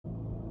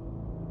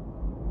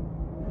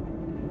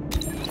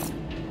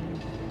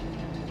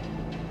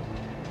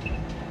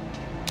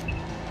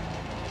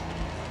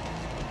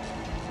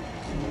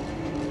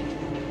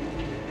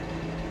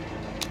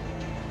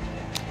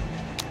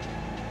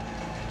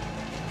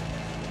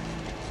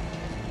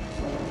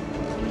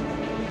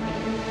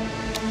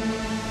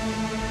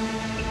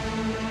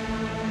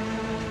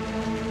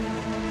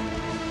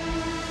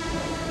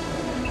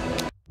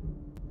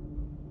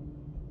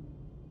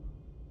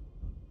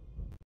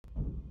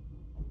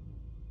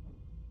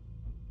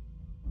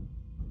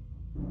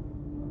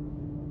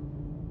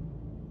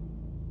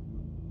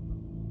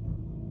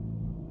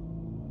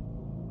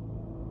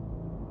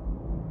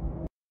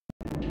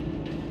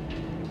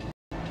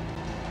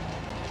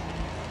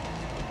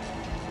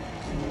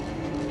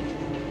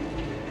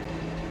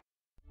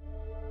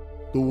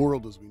the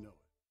world as we know it.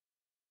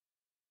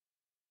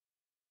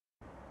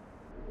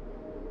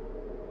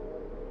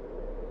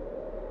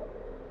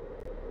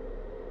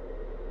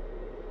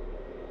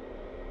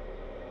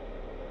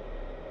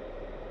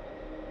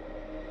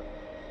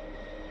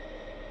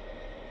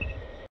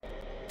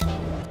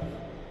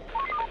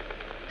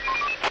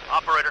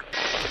 Operator.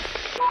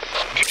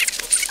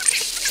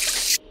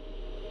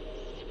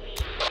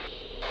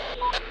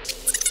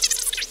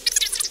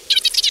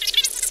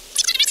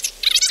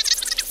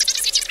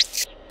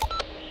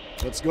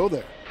 Let's go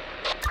there.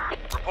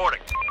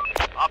 Reporting.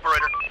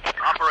 Operator.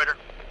 Operator.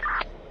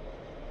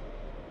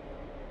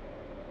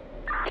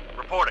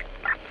 Reporting.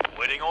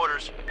 Waiting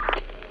orders.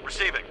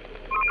 Receiving.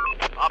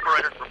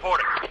 Operator.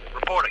 Reporting.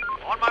 Reporting.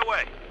 On my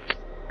way.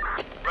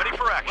 Ready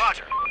for action.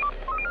 Roger.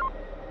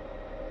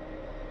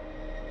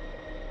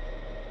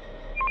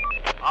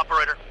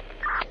 Operator.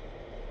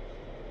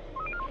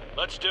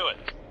 Let's do it.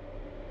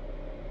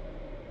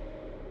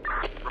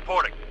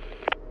 Reporting.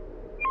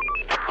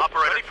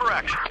 Operator. Ready for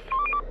action.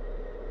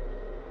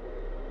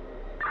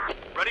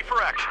 Ready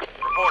for action.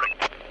 Reporting.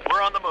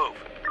 We're on the move.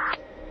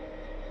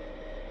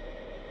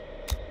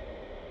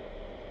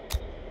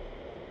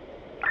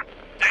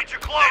 Danger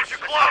close! Danger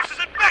close! House is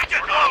infected!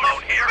 We're not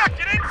alone here!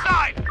 Infected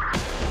inside!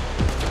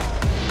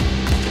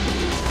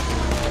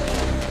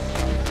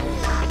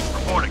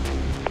 Reporting.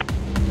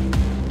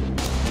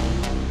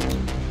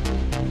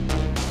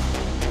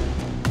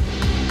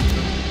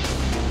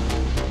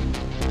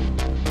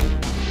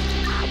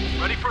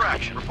 Ready for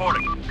action.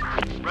 Reporting.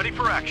 Ready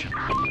for action.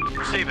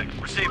 Receiving.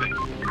 Receiving.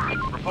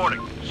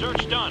 Reporting.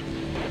 Search done.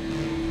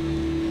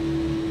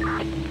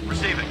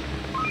 Receiving.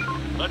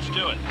 Let's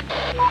do it.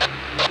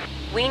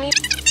 We need...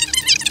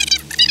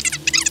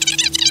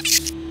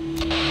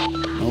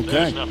 Okay.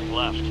 There's nothing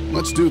left.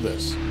 Let's do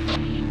this.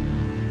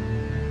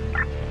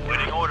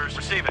 Waiting orders.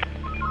 Receiving.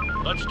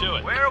 Let's do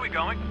it. Where are we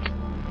going?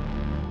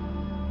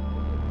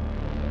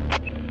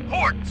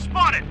 Port!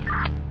 Spotted!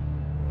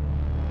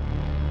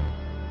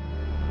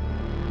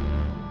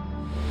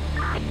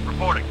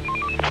 Reporting.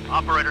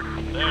 Operator.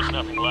 There's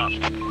nothing left.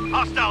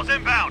 Hostiles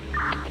inbound!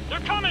 They're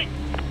coming!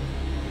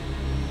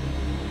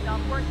 Stop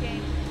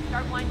working.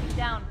 Start winding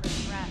down for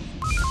some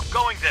rest.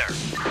 Going there.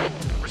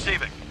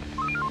 Receiving.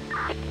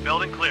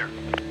 Building clear.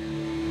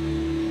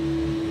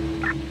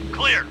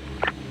 Clear!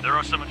 There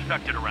are some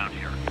infected around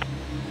here.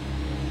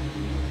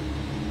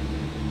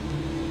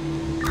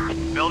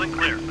 Building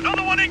clear.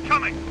 Another one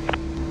incoming!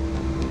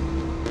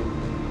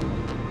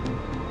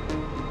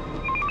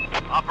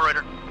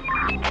 Operator.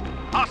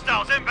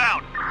 Hostiles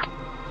inbound!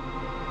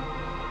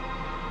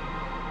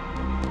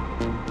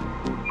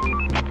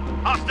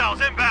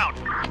 Hostiles inbound!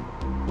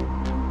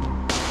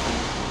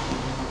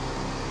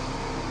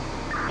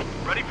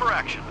 Ready for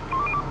action.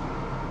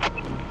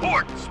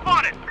 Port!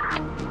 Spotted!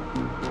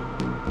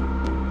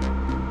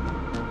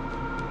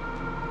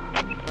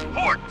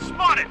 Port!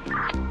 Spotted!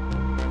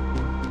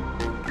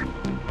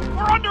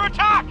 We're under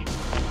attack!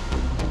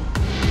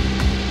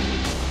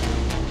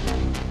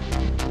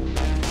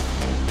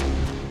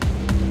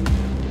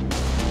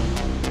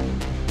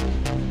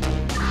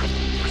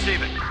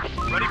 Receiving.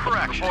 Ready for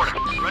action.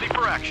 Reporting. Ready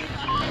for action.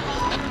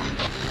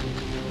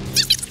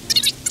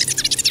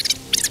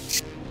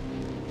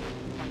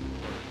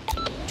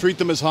 Treat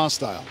them as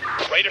hostile.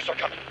 Raiders are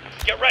coming.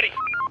 Get ready.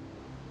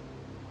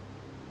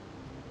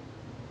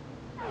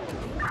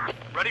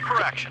 Ready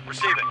for action.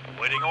 Receiving.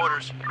 Waiting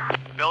orders.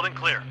 Building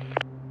clear.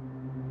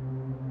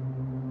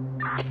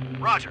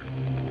 Roger.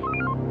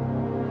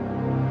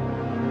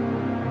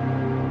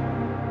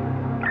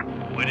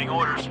 Waiting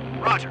orders.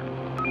 Roger.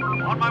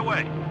 On my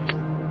way.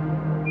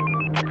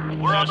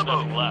 We're on the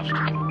move. Left.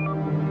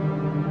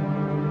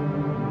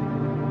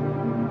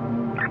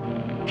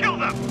 Kill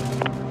them!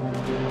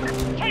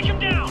 Take him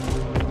down!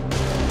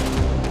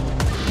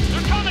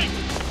 They're coming!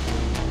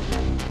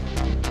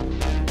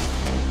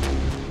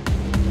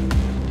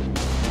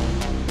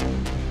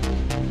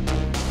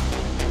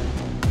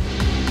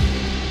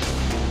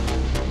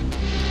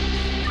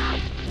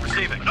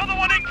 Receiving. Another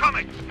one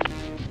incoming!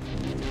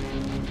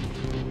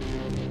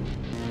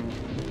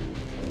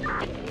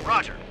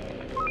 Roger.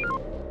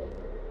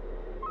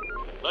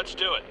 Let's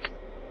do it.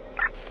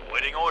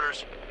 Waiting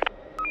orders.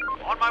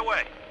 On my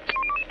way.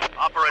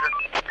 Operator.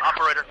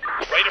 Operator.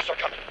 Raiders are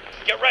coming.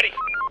 Get ready.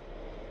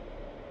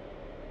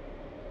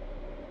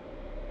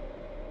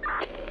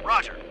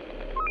 Roger.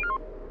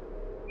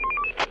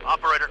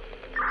 Operator.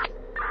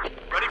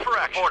 Ready for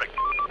action. Reporting.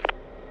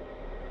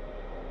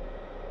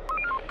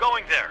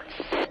 Going there.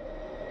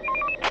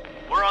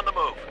 We're on the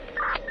move.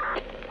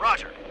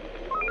 Roger.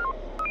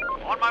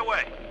 On my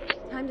way.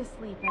 Time to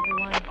sleep,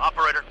 everyone.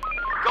 Operator.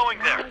 Going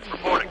there.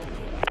 Reporting.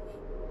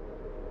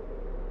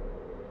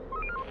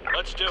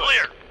 Let's do it.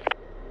 Clear.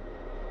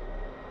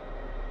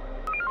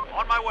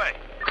 On my way.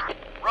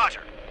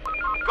 Roger.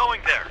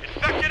 Going there.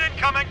 Infected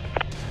incoming.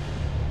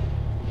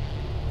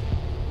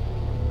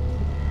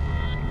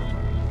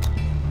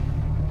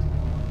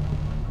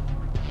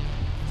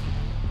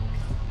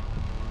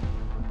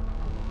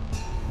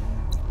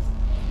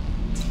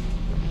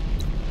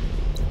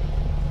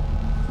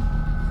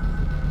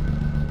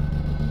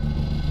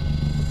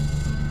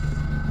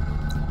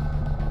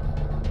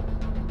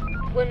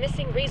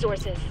 missing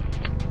resources.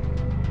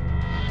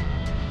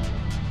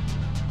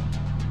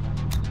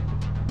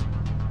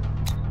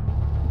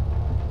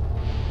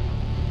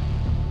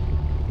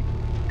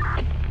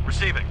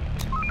 Receiving.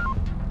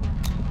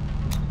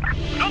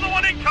 Another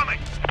one incoming!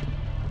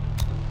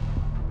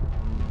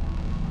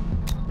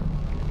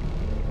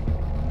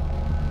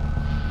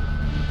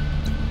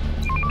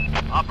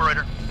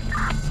 Operator.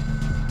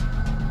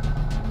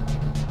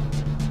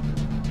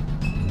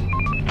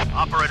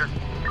 Operator.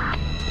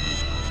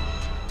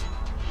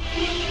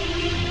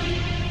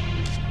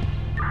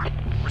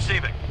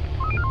 Receiving.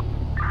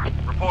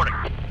 Reporting.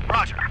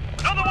 Roger.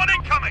 Another one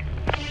incoming!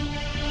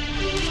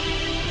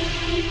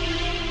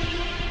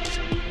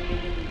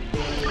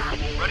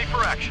 Ready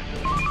for action.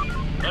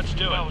 Let's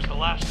do it. That was the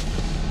last.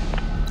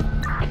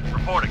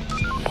 Reporting.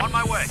 On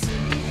my way.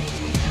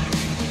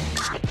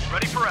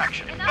 Ready for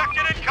action.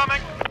 Infected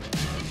incoming!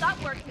 We've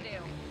got work to do.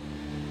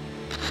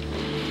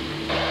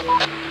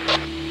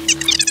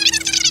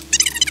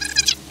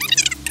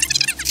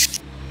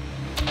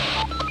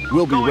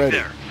 We'll be Going ready.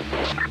 there.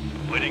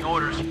 Waiting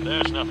orders.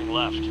 There's nothing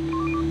left.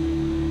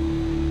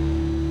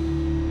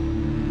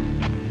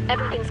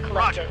 Everything's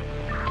collected. Roger.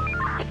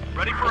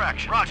 Ready for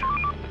action. Roger.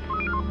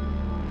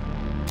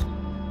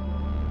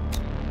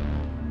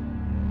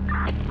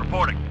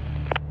 Reporting.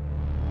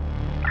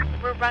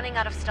 We're running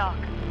out of stock.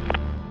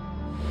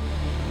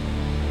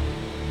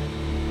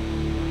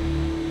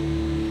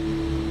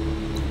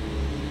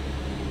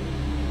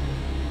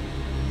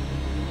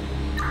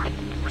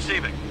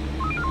 Receiving.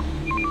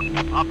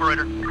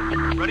 Operator.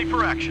 Ready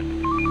for action.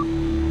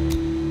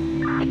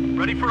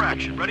 Ready for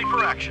action. Ready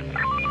for action.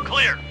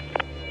 Clear.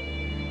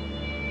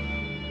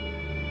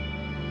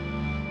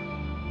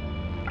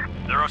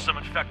 There are some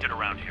infected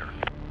around here.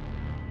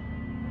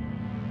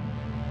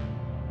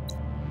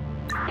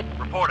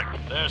 Reporting.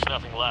 There's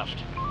nothing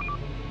left.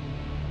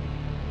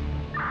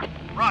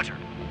 Roger.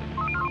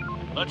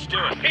 Let's do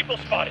it. People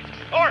spotted.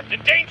 Armed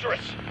and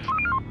dangerous.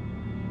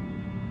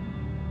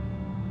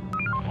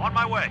 On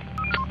my way.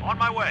 On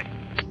my way.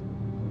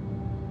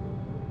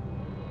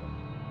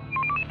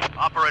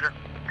 Operator.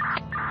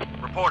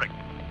 Reporting.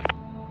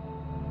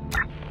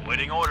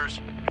 Waiting orders.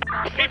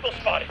 People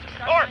spotted.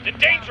 Armed and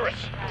dangerous.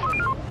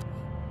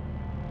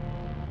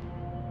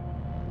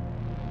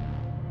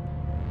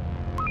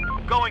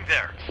 Going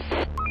there.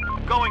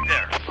 Going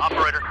there.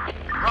 Operator.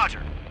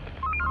 Roger.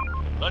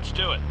 Let's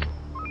do it.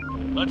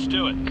 Let's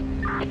do it.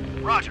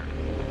 Roger.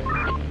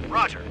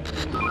 Roger.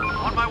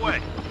 On my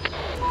way.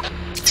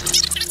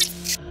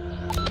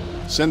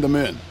 Send them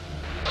in.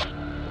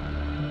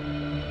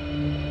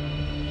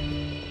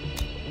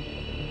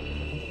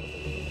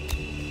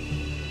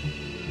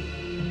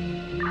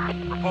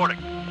 Reporting.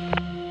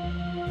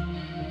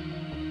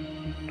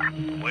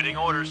 Waiting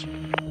orders.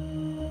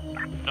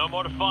 No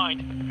more to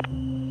find.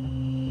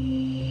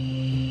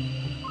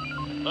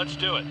 Let's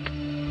do it.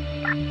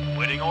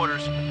 Waiting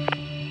orders.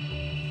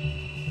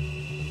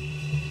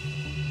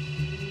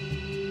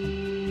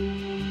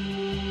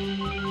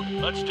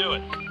 Let's do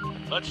it.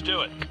 Let's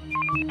do it.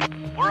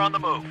 We're on the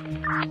move.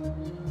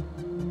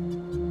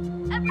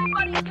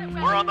 Everybody get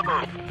ready. We're on the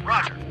move.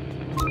 Roger.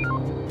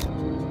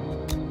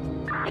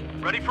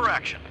 Ready for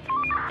action.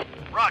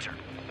 Roger.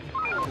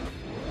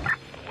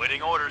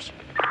 Waiting orders.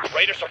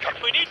 Raiders are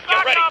coming. We need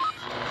backup!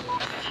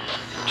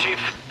 Chief,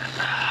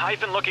 I've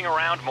been looking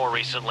around more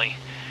recently,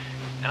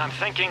 and I'm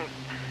thinking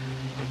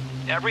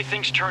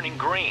everything's turning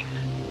green.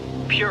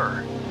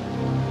 Pure.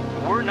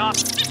 We're not...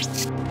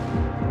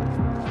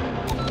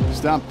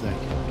 Stop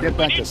thinking. Get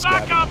back to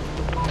scouting. Backup!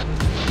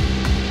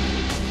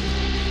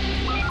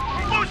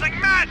 Losing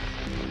men!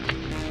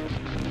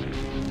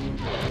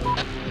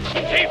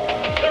 Chief,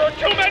 there are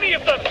too many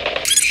of them!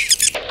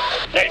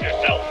 Save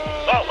yourself!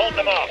 I'll hold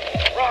them off!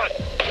 Run!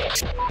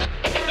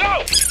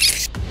 No!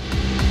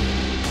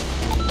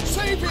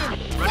 Save him!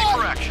 Ready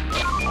for action.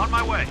 On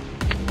my way.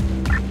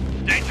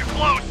 Danger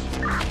close!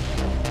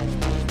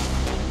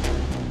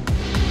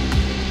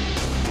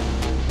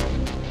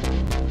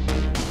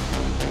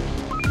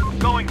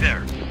 Going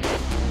there.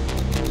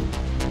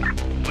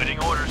 Waiting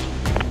orders.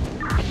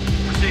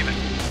 Receiving.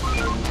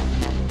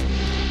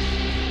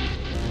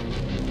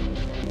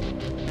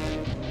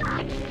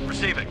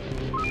 Receiving.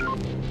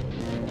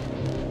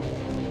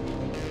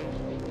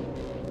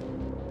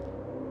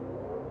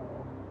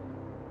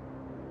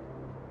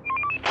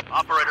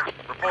 Operator,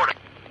 reporting.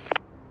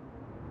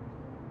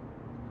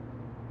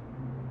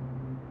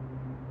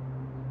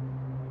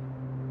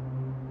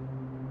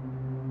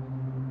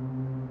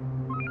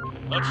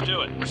 Let's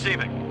do it.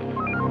 Receiving.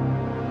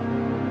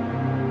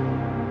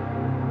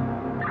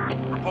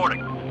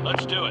 Reporting.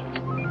 Let's do it.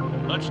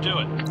 Let's do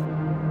it.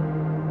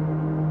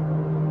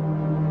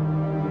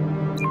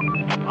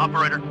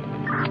 Operator.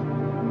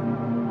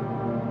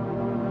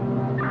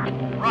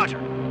 Roger.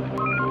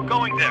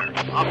 Going there.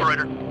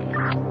 Operator.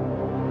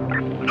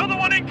 Another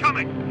one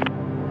incoming!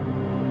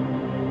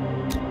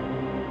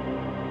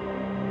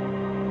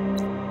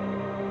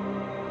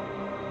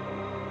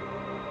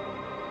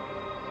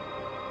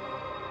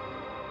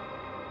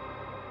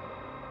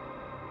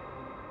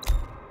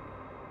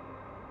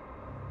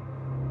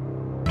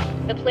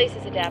 The place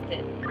is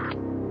adapted.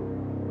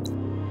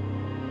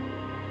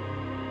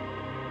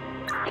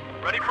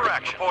 Ready for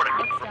action. Reporting.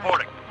 Next step.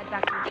 Reporting. Head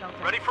back to your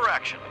shelter. Ready for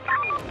action.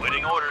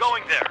 Waiting orders.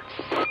 Going there.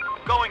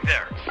 Going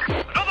there.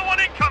 Another one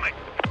incoming!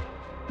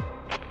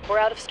 We're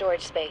out of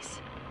storage space.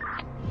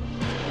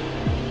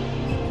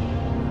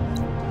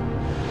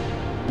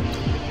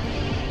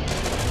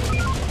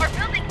 Our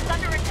building is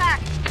under attack.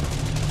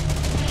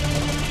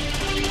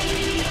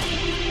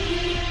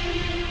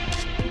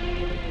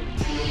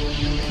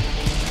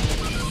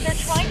 They're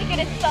trying to get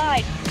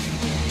inside.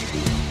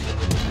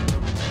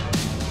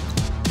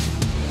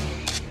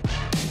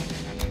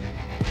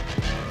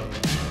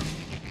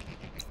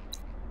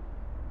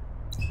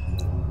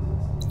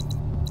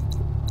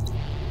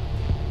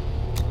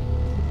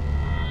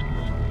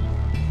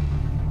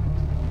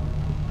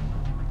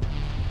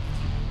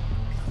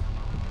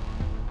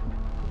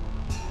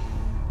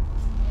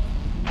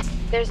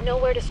 There's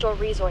nowhere to store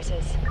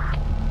resources.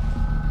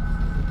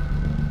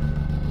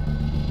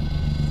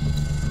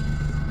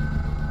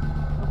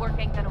 The work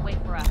ain't gonna wait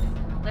for us.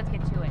 Let's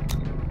get to it.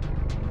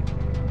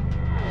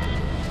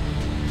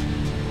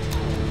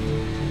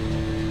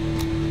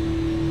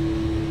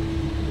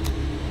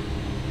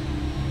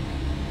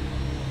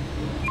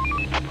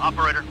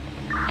 Operator.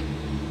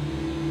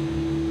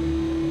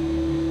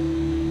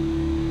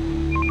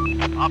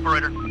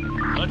 Operator.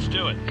 Let's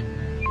do it.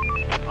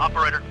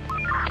 Operator.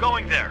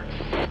 Going there.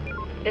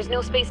 There's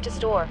no space to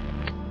store.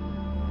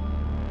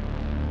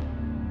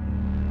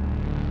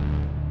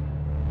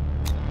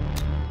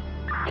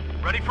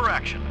 Ready for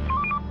action.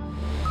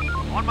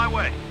 On my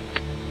way.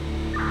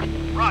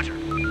 Roger.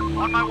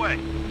 On my way.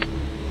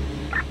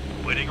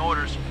 Waiting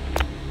orders.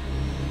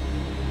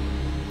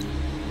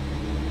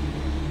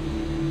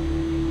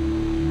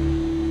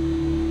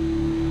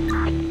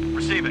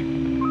 Receiving.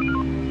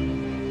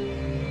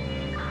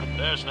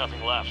 There's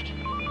nothing left.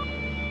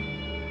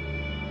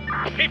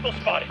 People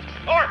spotted.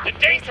 Armed and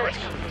dangerous.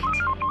 Research complete.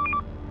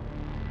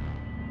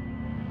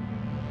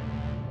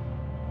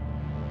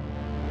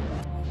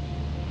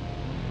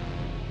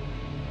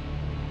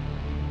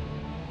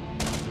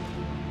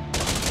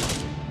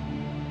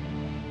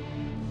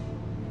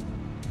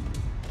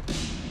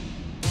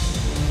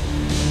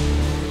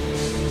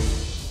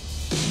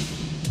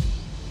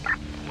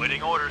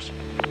 Waiting orders.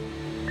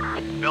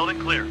 Building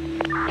clear.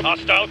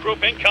 Hostile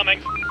group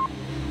incoming.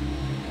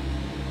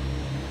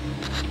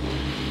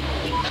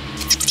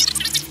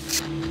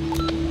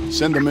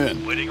 Send them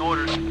in. Waiting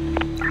orders.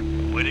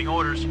 Waiting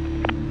orders.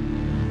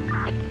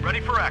 Ready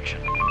for action.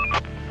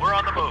 We're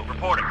on the move.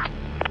 Reporting.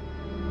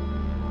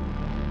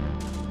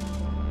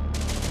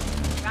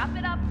 Wrap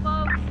it up,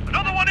 folks.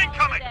 Another one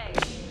incoming!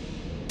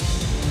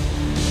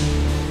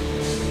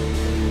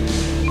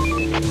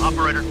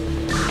 Operator.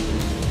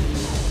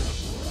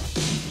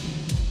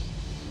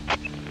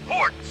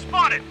 Horde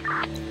spotted!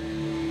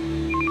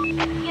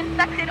 The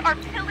infected are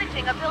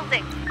pillaging a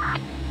building.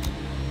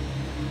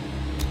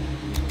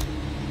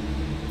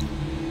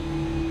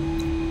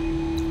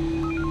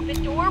 The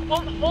door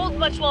won't hold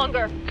much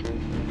longer.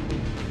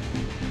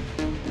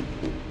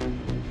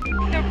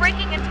 They're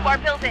breaking into our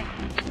building.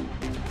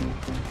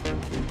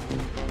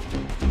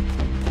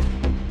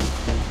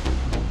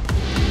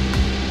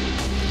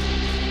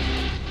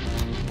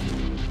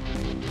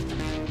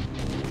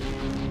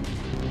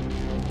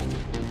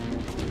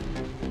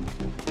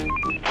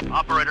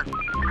 Operator,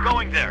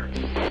 going there.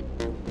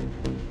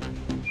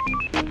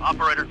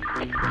 Operator,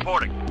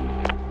 reporting.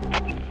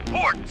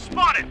 Horde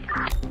spotted!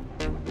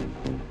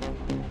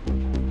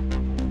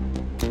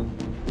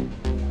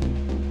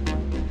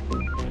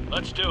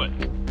 Let's do it.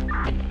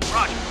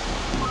 Roger.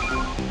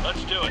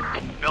 Let's do it.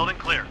 Building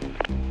clear.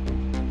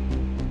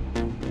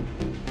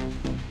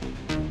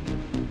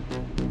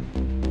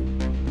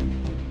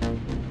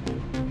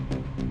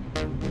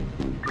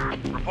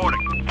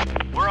 Reporting.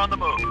 We're on the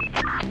move.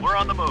 We're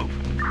on the move.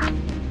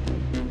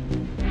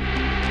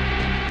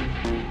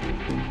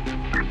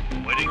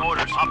 Waiting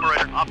orders.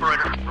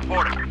 Operator,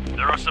 reporting.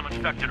 There are some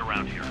infected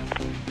around here.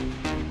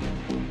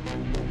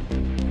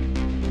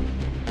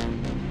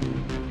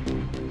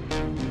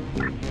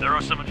 There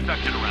are some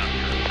infected around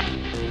here.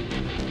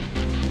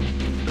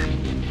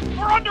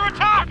 We're under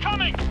attack! They're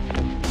coming!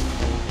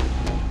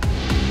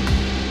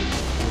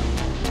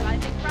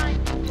 Rising crime,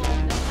 people. No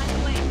time to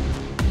wait.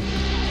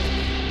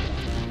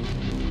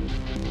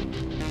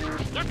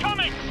 They're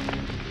coming!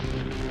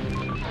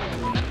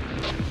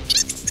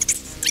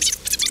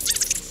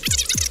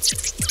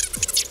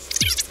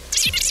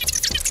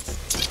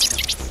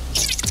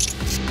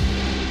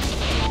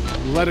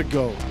 Let it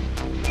go.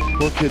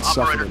 Poor kids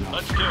suffered Operator, enough.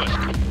 let's do it.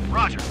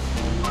 Roger.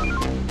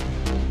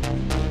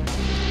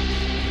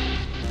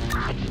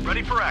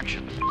 Ready for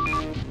action.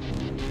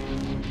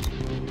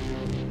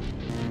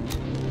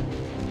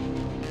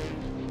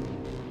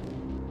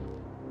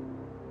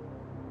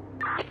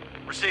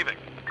 Receiving.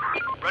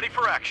 Ready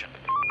for action.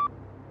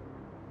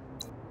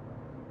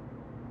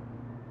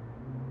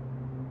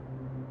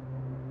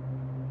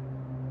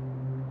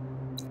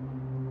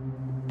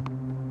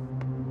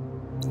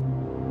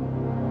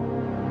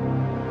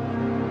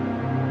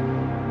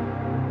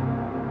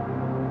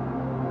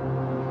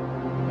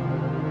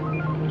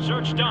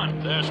 Search done.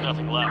 There's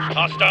nothing left.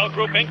 Hostile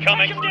group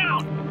incoming. Take him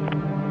down!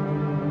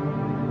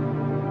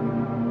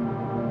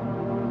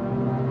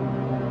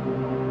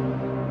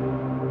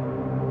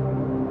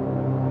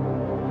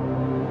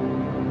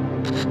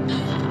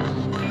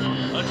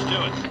 Let's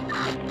do it.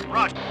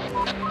 Roger.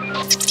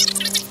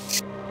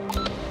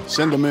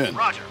 Send them in.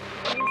 Roger.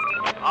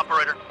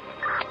 Operator.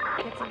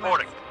 Get some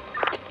Reporting. rest.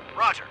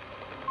 Roger.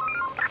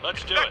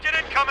 Let's do it.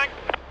 Expected incoming.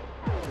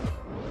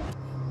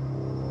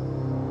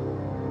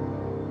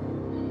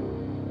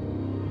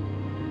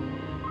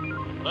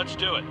 Let's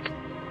do it.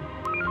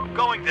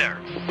 Going there.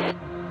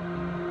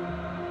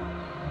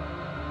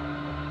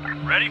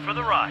 Ready for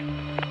the ride.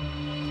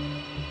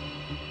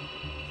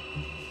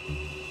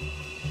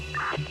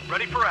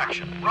 Ready for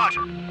action.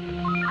 Roger.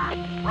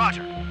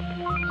 Roger.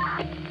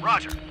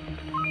 Roger.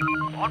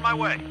 On my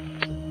way.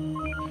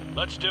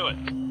 Let's do it.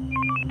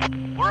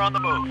 We're on the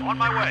move. On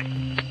my way.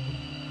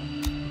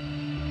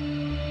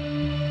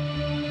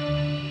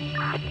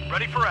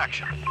 Ready for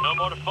action. No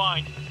more to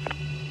find.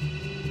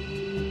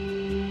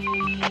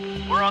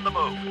 We're on the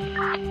move.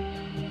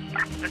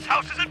 This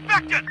house is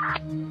infected!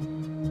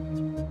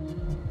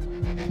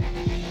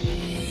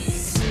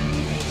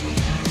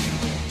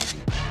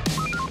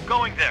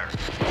 Going there.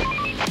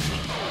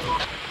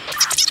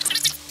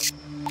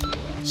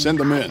 Send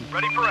them in.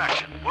 Ready for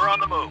action. We're on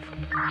the move.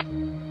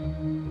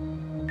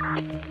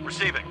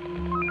 Receiving.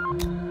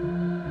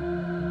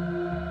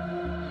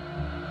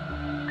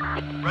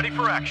 Ready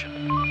for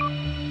action.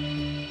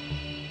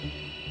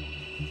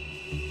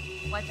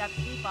 Wipe that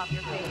sleep off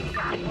your face and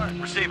get to work.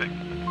 Receiving.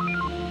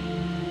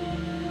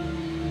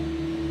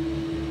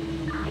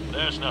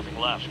 There's nothing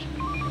left.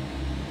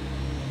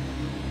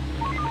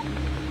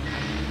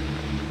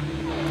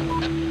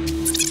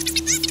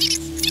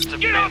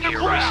 Get on the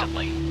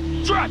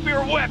ground! Drop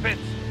your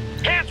weapons!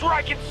 Hands where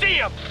I can see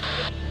them!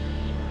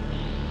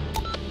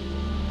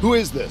 Who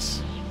is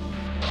this?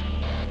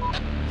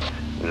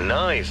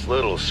 Nice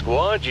little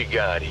squad you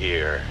got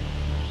here.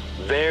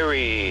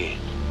 Very,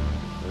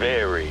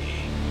 very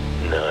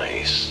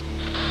nice.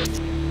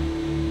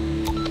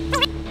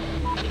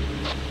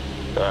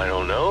 I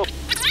don't know.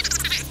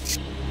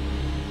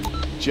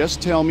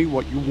 Just tell me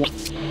what you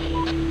want.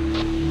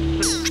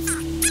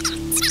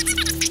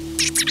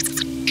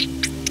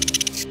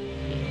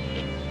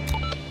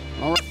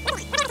 All right.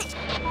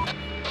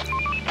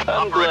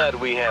 I'm glad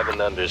we have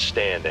an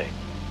understanding.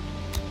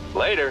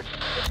 Later.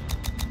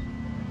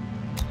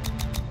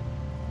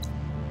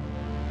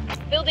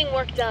 Building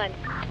work done.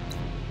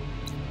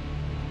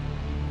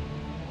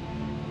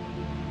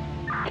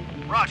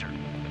 Roger.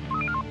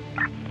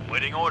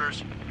 Waiting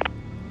orders.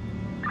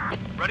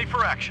 Ready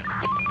for action.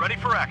 Ready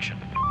for action.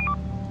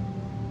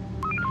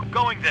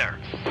 Going there.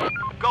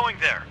 Going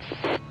there.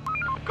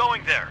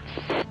 Going there.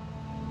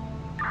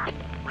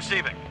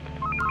 Receiving.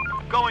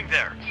 Going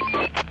there.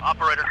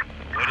 Operator.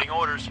 Waiting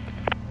orders.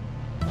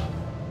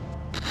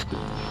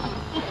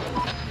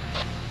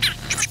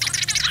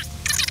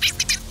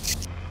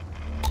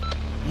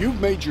 You've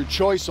made your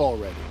choice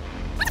already.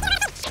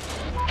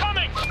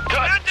 Coming!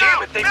 God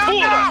damn it, they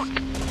fooled us!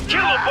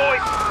 Kill them,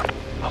 boys!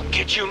 I'll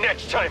get you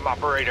next time,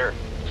 operator.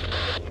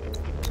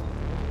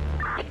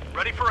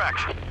 Ready for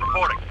action.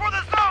 Reporting. For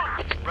the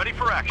zone! Ready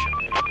for action.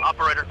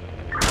 Operator.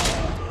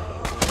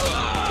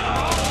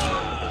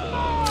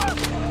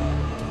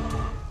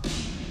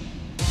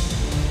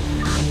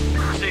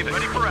 Receiving.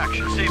 Ready for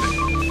action.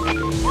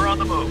 Receiving. We're on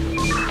the move.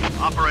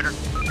 Operator.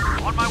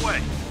 On my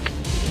way.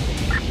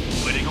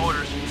 Waiting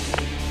orders.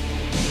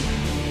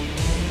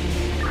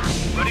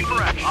 Ready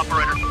for action.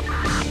 Operator.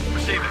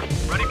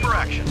 Receiving. Ready for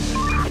action.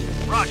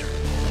 Roger.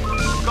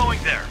 Going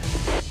there.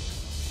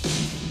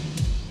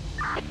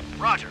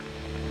 Roger.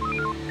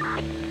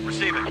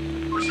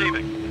 Receiving.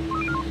 Receiving.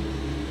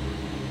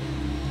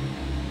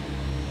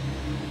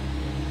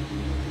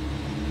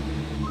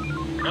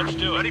 Let's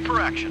do it. Ready for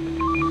action.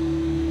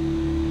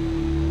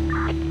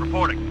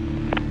 Reporting.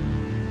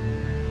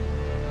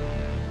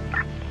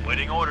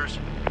 Waiting orders.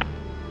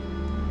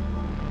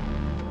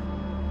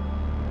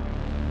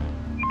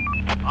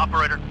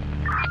 Operator.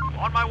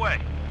 On my way.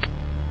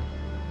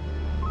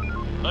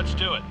 Let's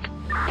do it.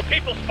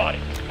 People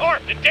spotted!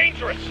 Armed and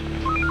dangerous!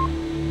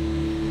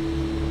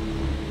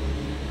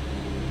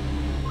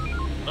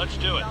 Let's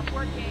do it. Stop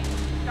working.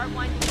 Start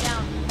winding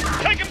down.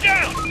 Take him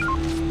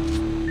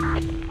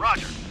down!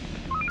 Roger.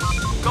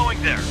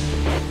 Going there.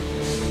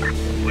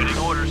 Waiting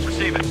orders.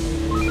 Receiving.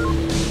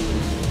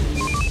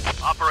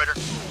 Operator.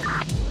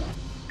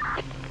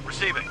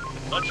 Receiving.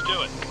 Let's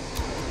do it.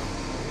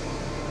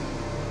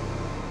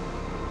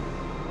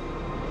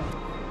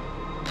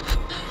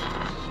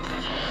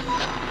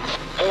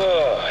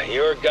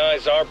 Your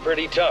guys are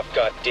pretty tough,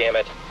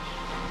 goddammit.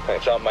 I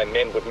thought my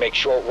men would make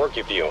short work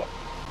of you.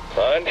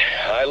 But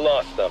I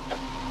lost them.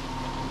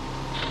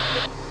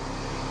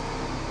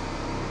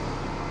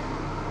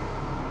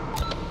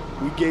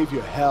 We gave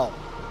you hell.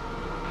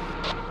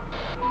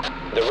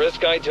 The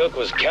risk I took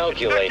was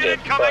calculated,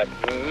 but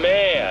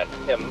man,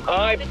 am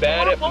I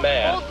bad at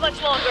math. Hold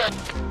much longer.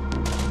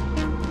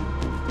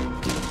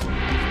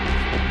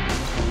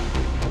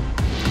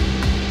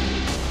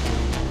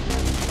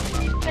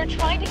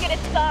 trying to get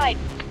inside.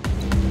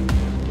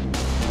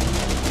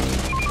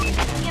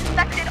 The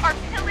infected are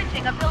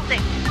pillaging a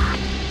building.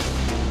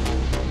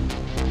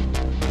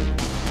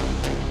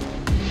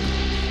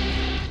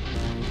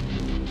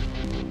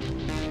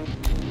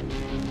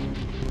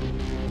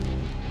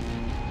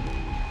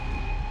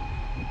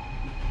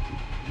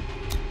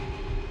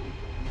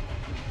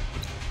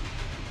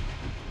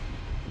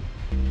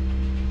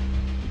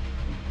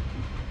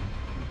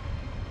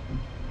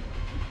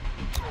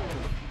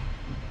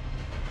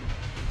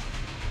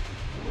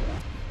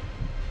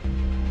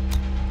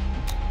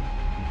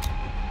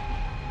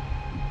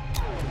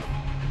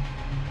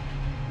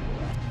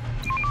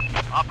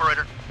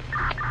 Operator,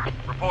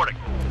 reporting.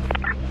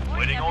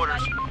 Waiting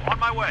orders. On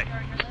my way.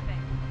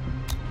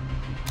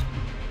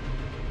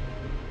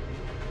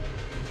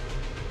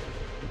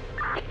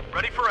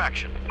 Ready for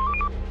action.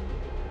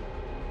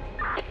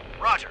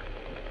 Roger.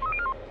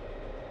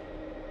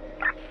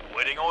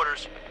 Waiting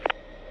orders.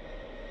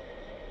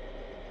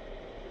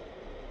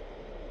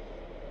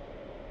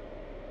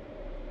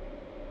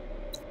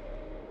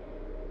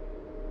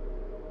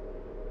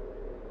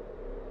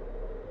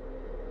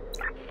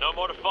 No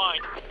more to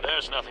find.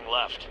 There's nothing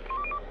left.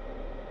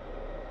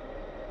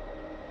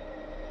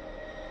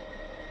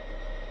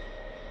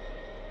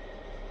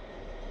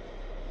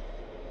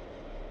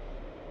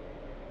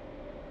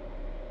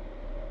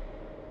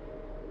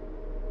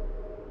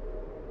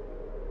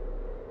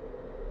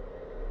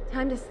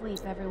 Time to sleep,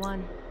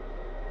 everyone.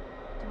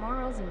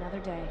 Tomorrow's another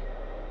day.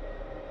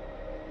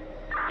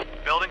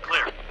 Building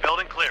clear.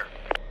 Building clear.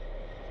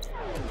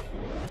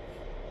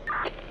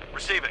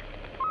 Receiving.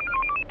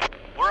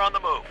 We're on the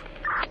move.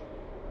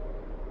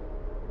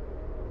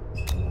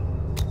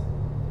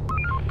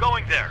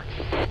 Going there.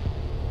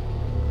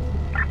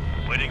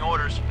 Waiting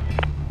orders.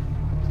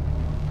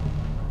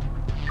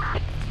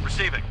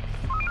 Receiving.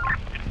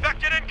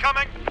 Infected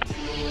incoming.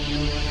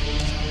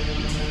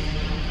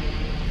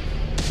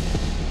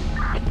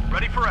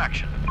 Ready for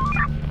action.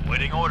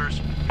 Waiting orders.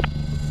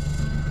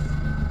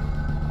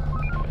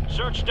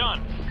 Search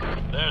done.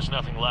 There's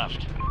nothing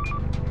left.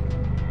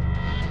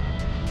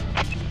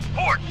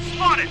 Port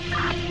spotted.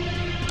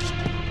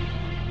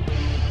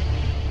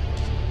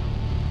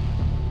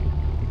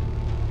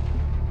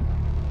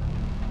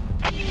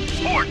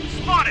 Port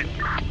spotted.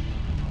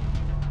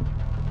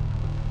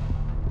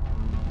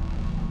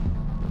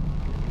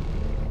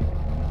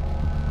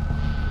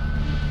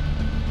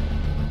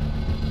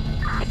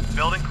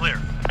 Building clear.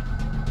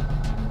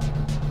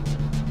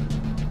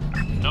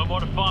 No more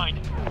to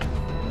find. Don't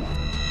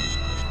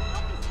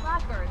be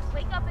slackers.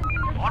 Wake up and do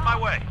your On my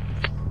way.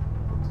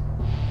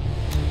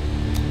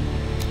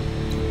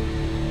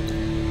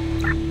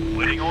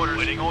 Waiting orders.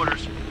 Waiting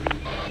orders.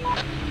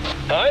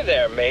 Hi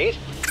there, mate.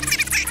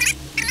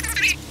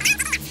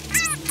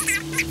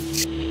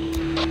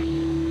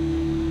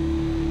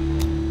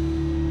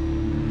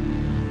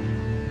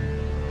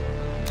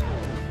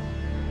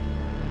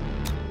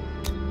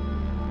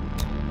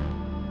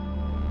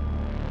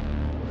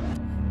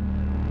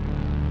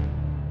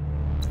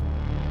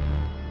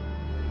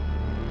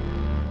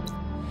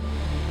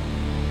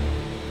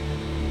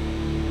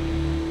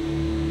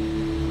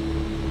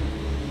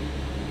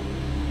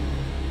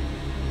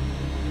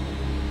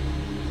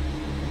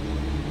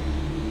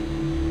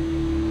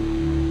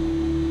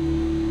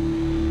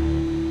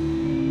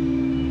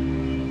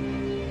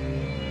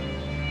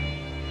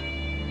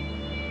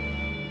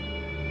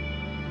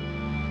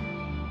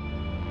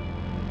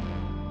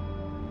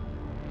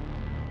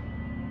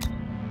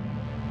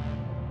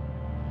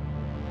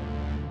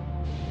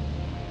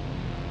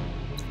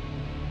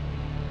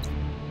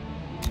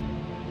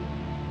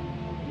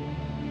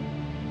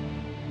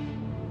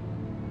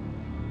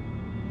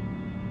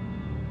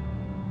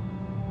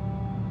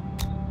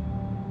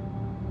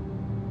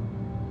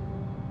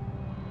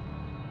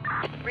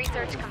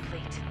 Research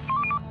complete.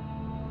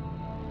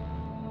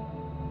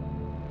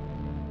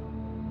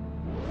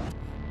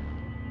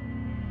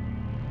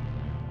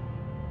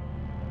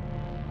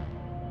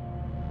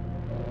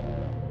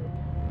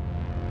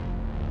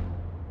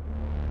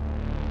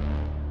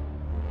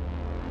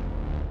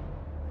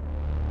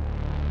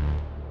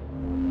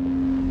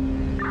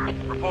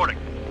 Reporting.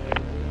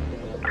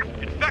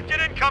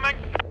 Infected incoming.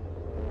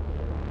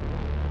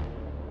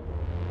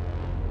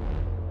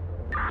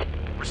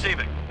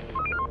 Receiving.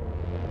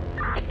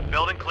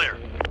 Building clear.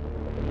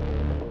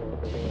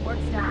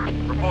 Work's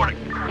done. Reporting.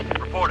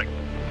 Reporting.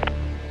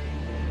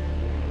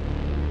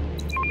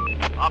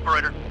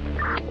 Operator.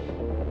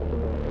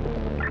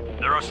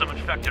 There are some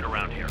infected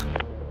around here.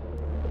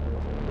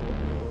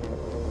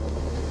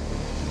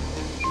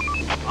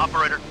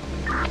 Operator.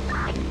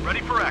 Ready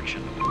for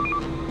action.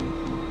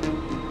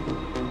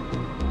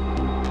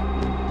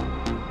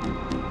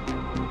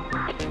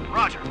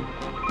 Roger.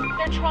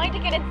 They're trying to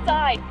get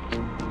inside.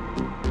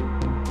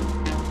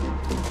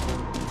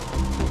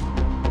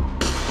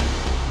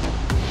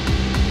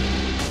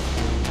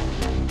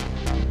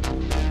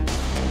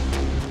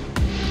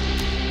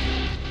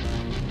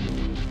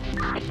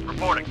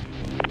 Reporting.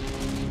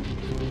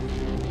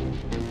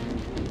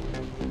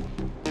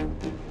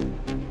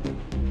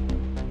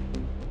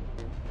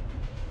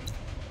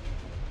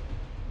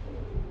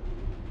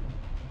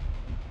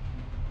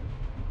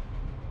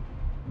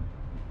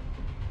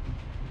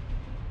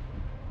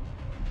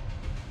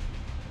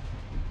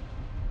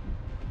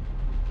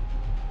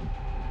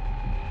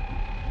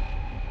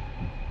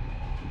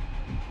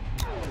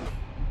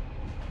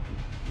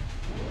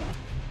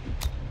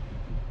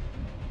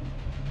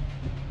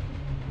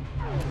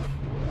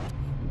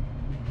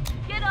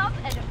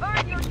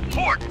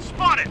 Horde,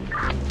 spotted!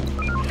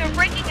 They're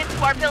breaking into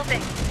our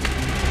building.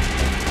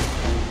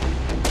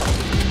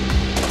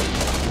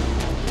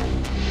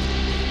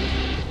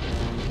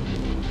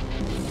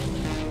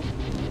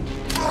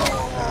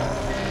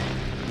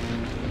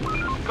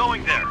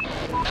 Going there.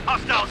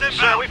 Hostiles inbound.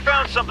 Sir, we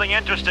found something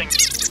interesting.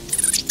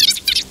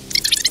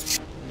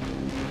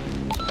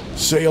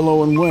 Say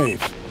hello and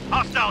wave.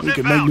 Hostiles We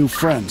can inbound. make new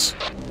friends.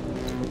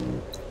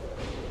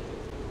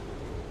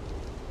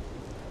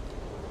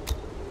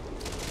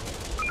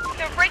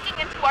 They're breaking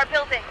into our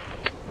building.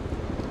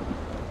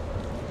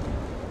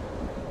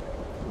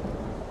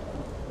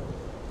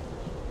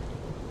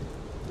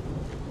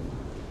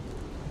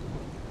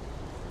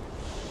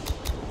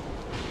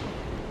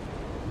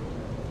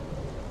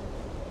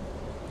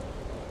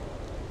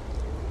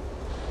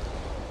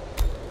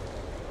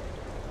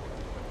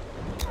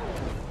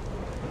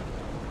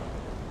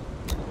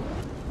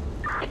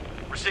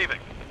 Receiving.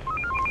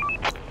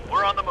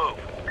 We're on the move.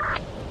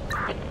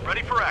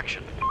 Ready for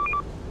action.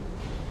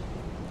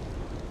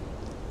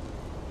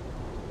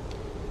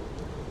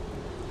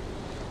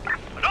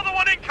 Another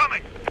one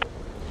incoming!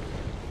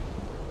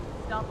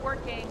 Stop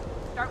working.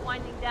 Start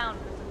winding down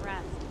for some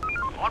rest.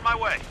 On my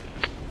way.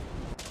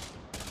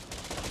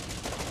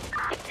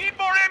 Need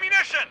more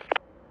ammunition!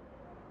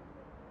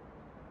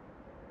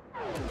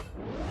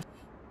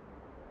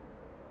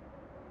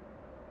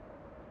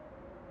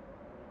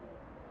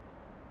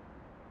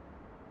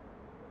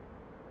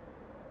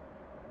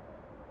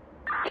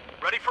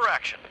 Ready for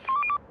action.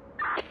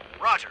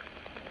 Roger.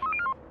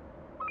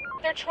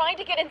 They're trying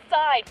to get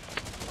inside.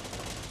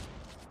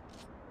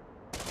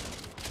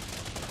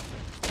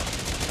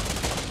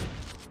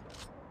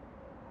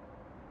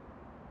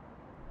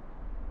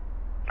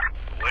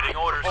 Waiting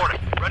orders. Reporting.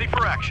 Ready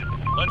for action.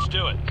 Let's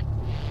do it.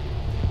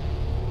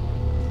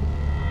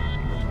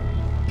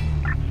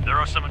 There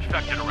are some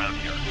infected around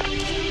here.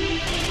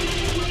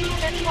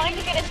 They're trying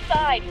to get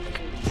inside.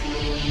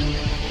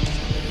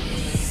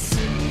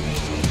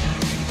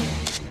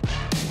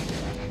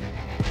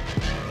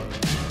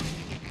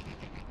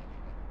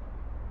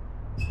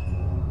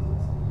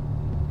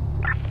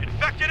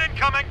 Infected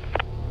incoming!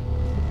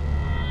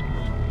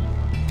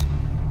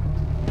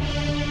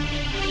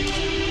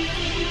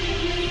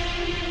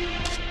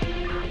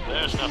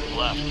 There's nothing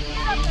left.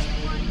 Get up,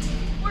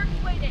 everyone.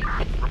 Work's waiting.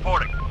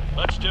 Reporting.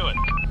 Let's do it.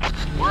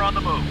 We're on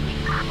the move.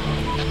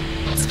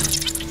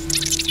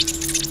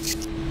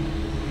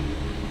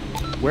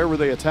 Where were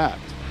they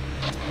attacked?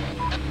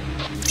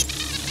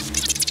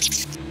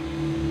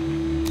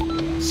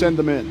 Send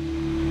them in.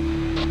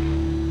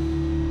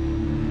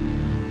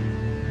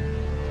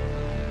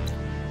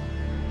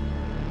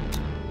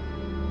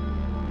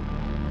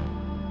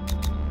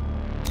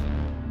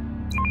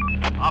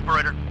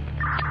 Operator.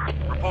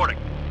 Reporting.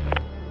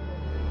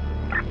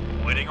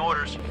 Waiting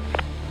orders.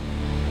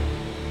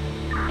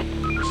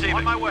 Receiving.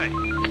 On my way.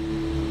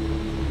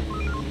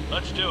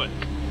 Let's do it.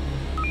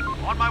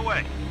 On my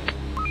way.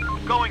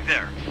 Going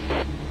there.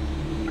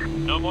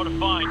 No more to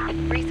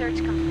find. Research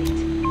complete.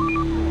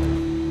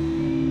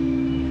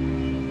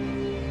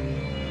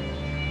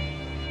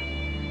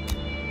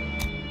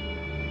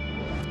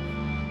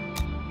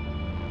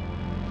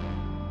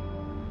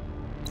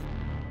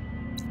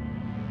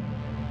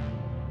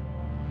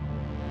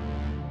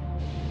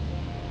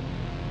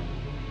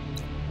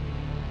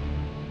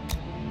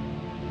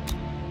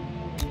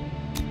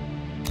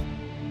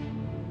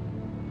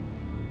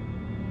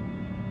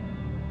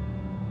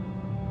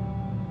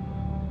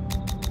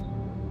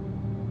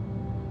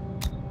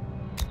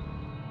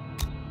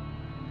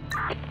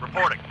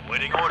 Reporting.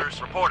 Waiting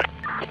orders. Reporting.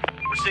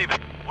 Receiving.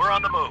 We're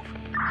on the move.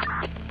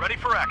 Ready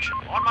for action.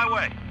 On my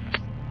way.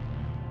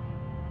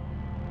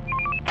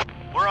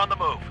 We're on the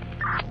move.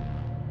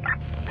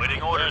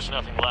 Waiting orders.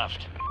 There's nothing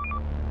left.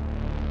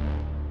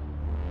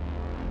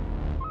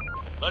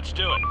 Let's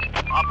do it.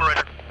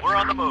 Operator, we're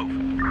on the move.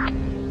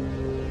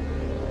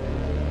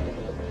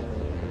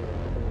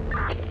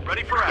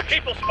 Ready for action.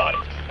 People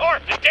spotted.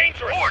 Armed and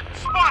dangerous. Horde,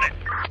 spotted!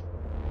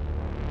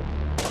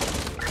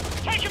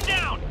 Take him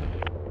down.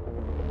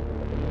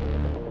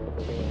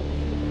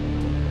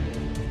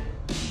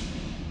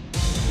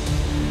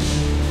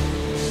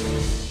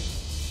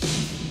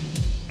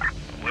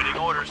 Waiting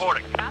orders.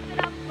 Reporting. Wrap it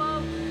up,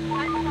 folks.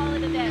 Time to call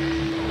it a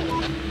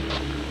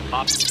day.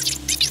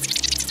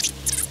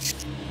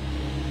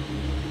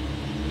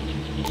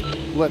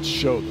 Let's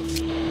show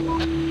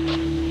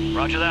them.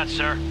 Roger that,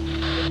 sir.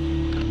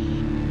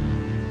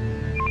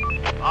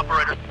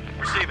 Operator,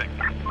 receiving.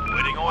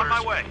 Waiting orders.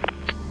 On my way.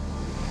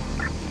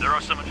 There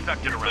are some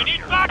infected around We need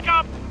here.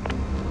 backup.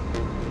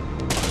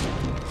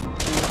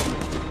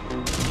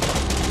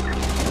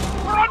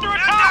 We're under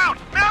attack.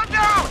 Man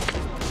down!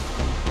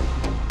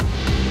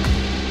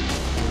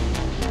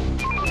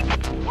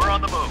 We're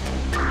on the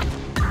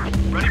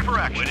move. Ready for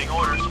action. Waiting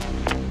orders.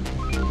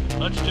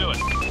 Let's do it.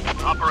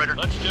 Operator,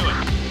 Let's do it.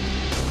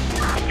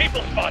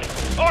 People spotted.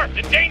 Armed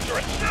and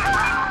dangerous. They're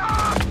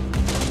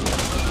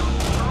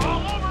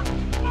all over.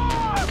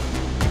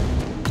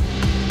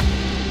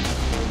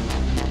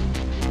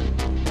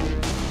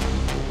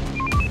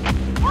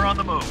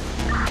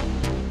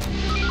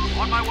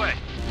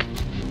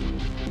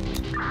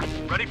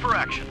 for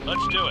action.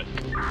 Let's do it.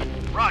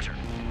 Roger.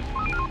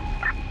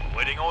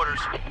 Waiting orders.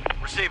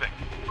 Receiving.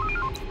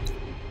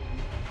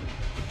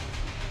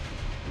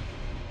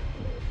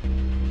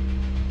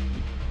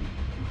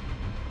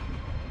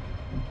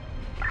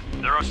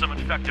 There are some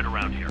infected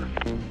around here.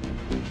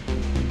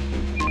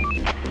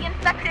 The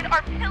infected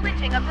are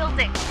pillaging a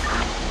building.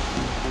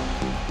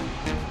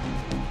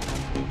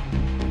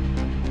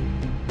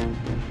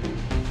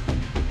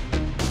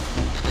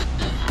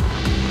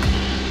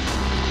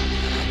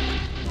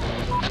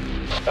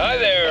 Hi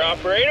there,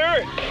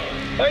 operator.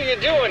 How you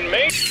doing,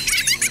 mate?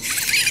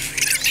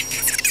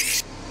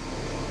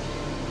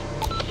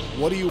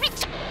 What do you...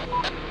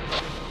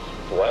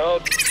 Well,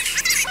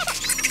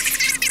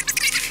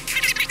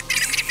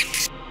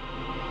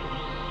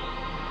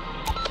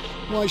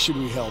 Why should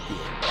we help you?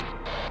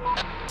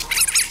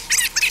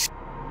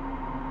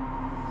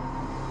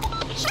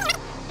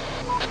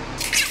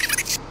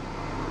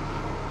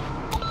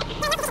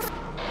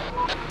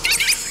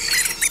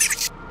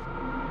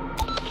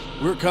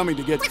 We're coming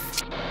to get...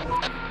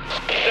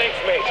 thanks,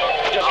 mate.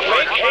 Just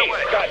Operator, make on my haste,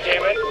 way.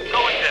 goddammit.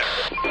 Going there.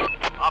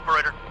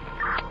 Operator.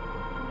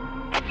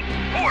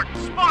 Port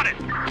spotted.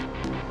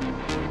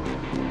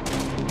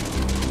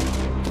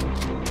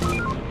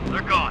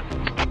 They're gone.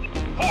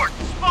 Port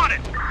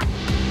spotted.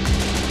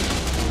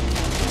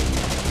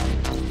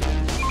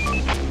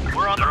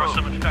 We're on the move. There are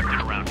some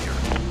infected around here.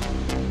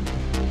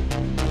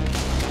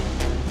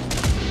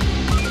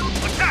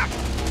 Attack!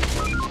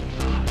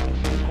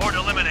 Port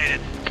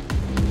eliminated.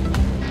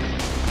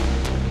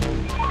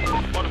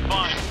 What a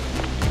find.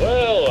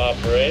 Well,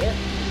 operator,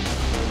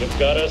 you've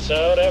got us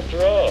out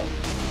after all.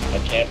 I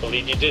can't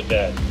believe you did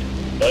that,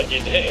 but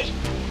you did.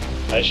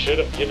 I should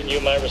have given you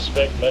my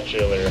respect much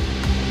earlier.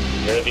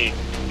 You're the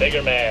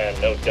bigger man,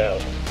 no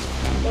doubt.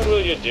 What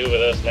will you do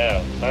with us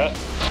now, huh?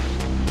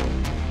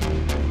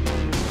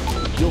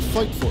 You'll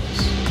fight for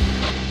us.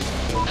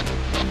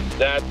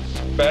 That's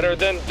better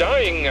than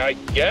dying, I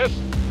guess.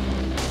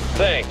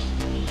 Thanks.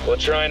 We'll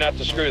try not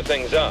to screw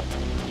things up.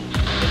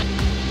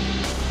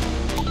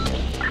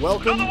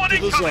 Welcome Another one to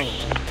the incoming.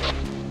 zone.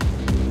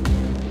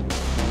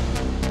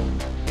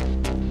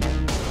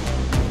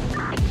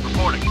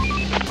 Reporting.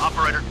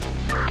 Operator.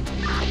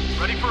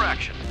 Ready for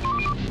action.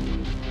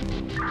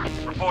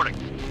 Reporting.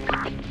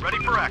 Ready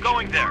for action.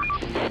 Going there.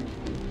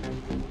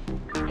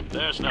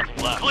 There's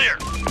nothing left. Clear.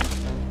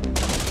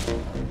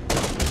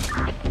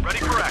 Ready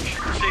for action.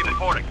 Receive it.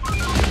 Reporting.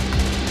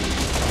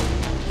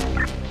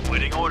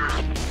 Waiting orders.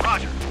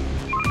 Roger.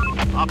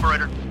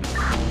 Operator.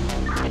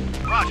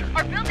 Roger.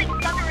 Our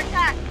building's under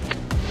attack.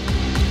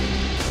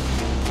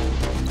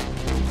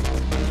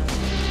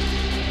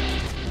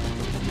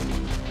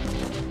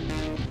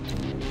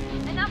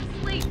 Enough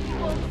sleep,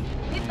 people.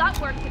 We've got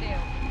work to do.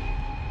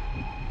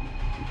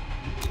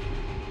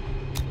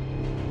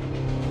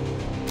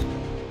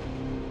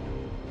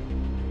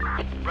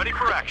 Ready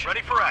for action.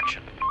 Ready for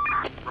action.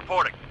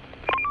 Reporting.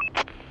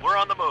 We're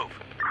on the move.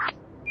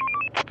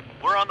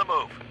 We're on the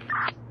move.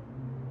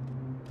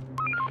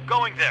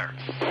 Going there.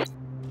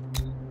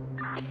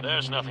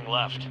 There's nothing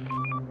left.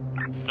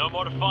 No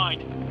more to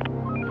find.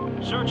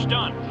 Search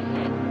done.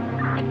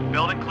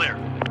 Building clear.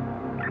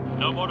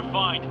 No more to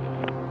find.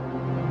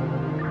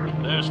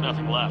 There's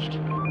nothing left.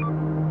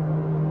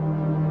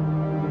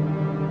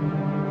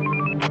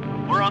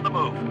 We're on the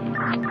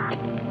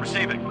move.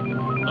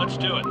 Receiving. Let's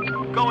do it.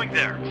 Going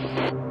there.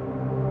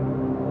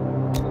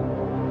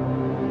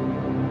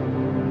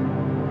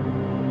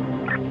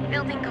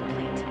 Building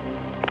complete.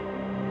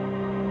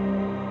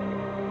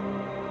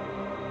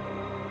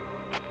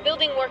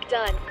 Building work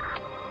done.